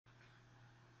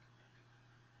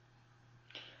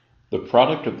The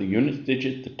product of the units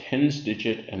digit, the tens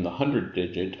digit, and the hundred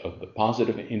digit of the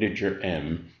positive integer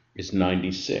m is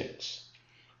 96.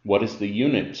 What is the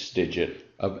units digit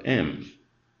of m?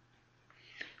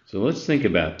 So let's think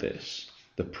about this.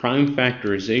 The prime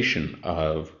factorization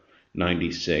of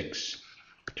 96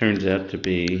 turns out to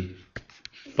be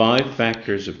 5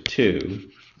 factors of 2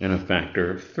 and a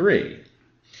factor of 3.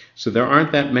 So there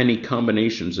aren't that many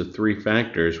combinations of 3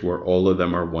 factors where all of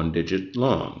them are 1 digit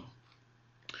long.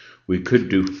 We could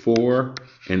do 4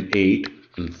 and 8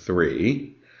 and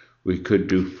 3. We could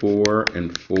do 4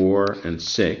 and 4 and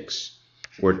 6,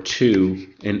 or 2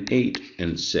 and 8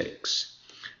 and 6.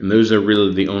 And those are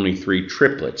really the only 3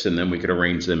 triplets, and then we could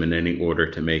arrange them in any order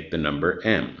to make the number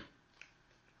m.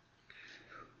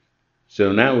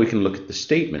 So now we can look at the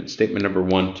statement. Statement number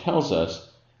 1 tells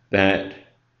us that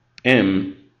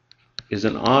m is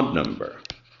an odd number.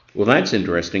 Well, that's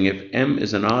interesting. If m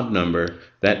is an odd number,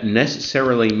 that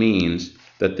necessarily means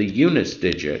that the units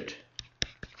digit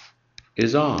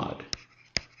is odd.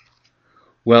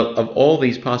 Well, of all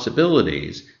these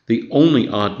possibilities, the only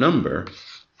odd number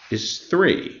is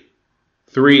 3.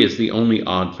 3 is the only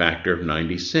odd factor of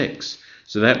 96.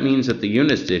 So that means that the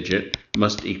units digit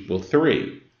must equal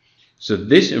 3. So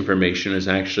this information is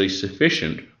actually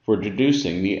sufficient for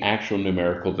deducing the actual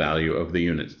numerical value of the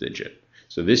units digit.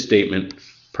 So this statement,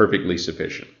 perfectly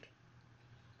sufficient.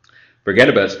 Forget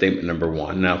about statement number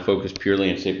 1. Now focus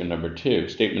purely on statement number 2.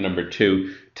 Statement number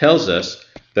 2 tells us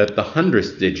that the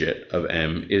hundredth digit of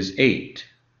m is 8.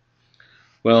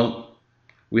 Well,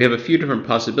 we have a few different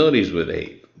possibilities with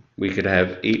 8. We could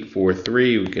have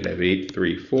 843, we could have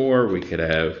 834, we could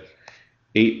have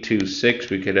 826,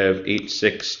 we could have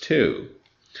 862.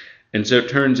 And so it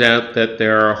turns out that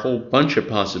there are a whole bunch of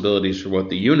possibilities for what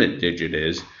the unit digit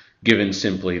is, given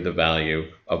simply the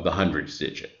value of the hundredths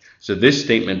digit. So this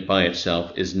statement by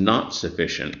itself is not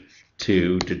sufficient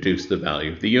to deduce the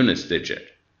value of the units digit.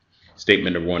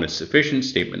 Statement number 1 is sufficient,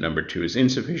 statement number 2 is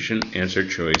insufficient. Answer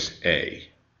choice A.